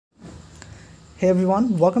Hey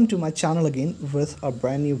everyone, welcome to my channel again with a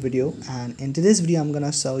brand new video, and in today's video I'm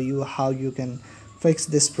gonna show you how you can fix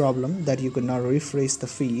this problem that you could not refresh the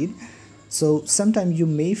feed. So sometimes you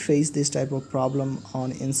may face this type of problem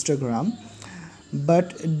on Instagram,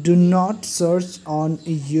 but do not search on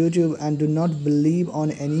YouTube and do not believe on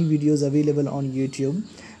any videos available on YouTube,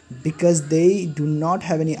 because they do not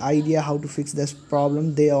have any idea how to fix this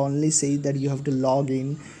problem. They only say that you have to log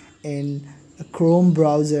in a Chrome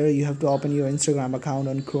browser, you have to open your Instagram account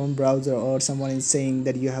on Chrome browser, or someone is saying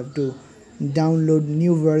that you have to download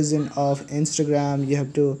new version of Instagram, you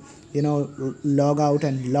have to log out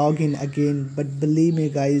and log in again. But believe me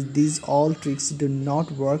guys, these all tricks do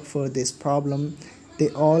not work for this problem. They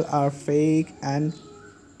all are fake and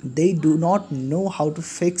they do not know how to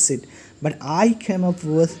fix it. But I came up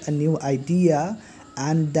with a new idea,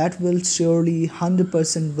 and that will surely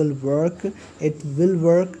 100% will work. It will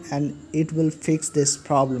work and it will fix this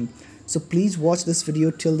problem. So please watch this video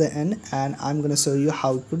till the end, and I'm gonna show you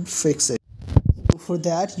how to fix it. So for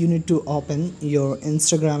that you need to open your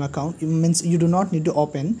Instagram account. It means you do not need to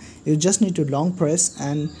open, you just need to long press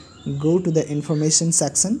and go to the information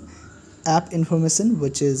section, app information,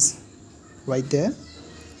 which is right there.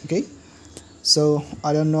 Okay, so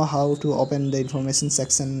I don't know how to open the information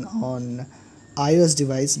section on iOS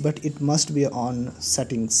device, but it must be on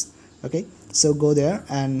settings. Okay, so go there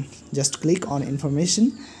and just click on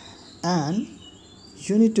information, and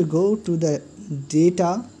you need to go to the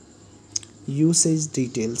data usage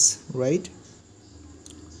details, right?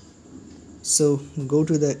 So go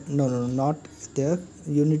to the no not there,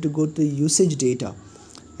 you need to go to usage data.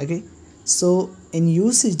 Okay, so in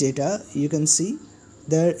usage data you can see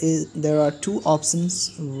there are two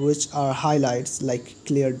options which are highlights, like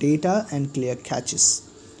clear data and clear caches,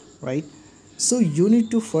 right? So you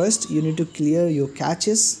need to clear your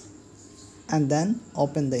caches and then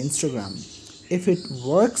open the Instagram. If it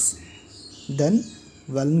works, then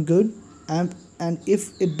well and good, and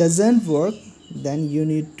if it doesn't work, then you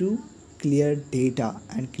need to clear data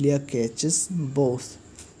and clear caches both.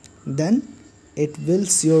 Then it will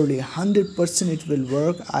surely 100% it will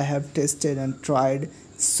work. I have tested and tried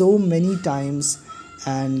so many times,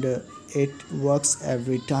 and it works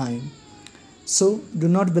every time. So do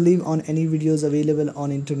not believe on any videos available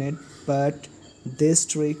on internet, but this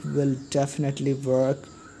trick will definitely work.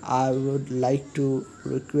 I would like to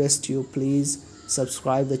request you, please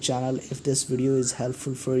subscribe the channel if this video is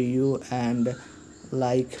helpful for you, and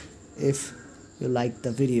like if you like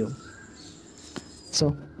the video.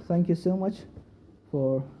 So thank you so much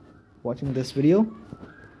for watching this video.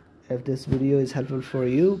 If this video is helpful for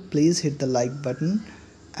you, please hit the like button,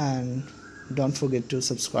 and don't forget to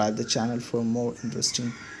subscribe the channel for more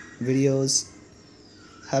interesting videos.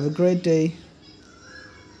 Have a great day.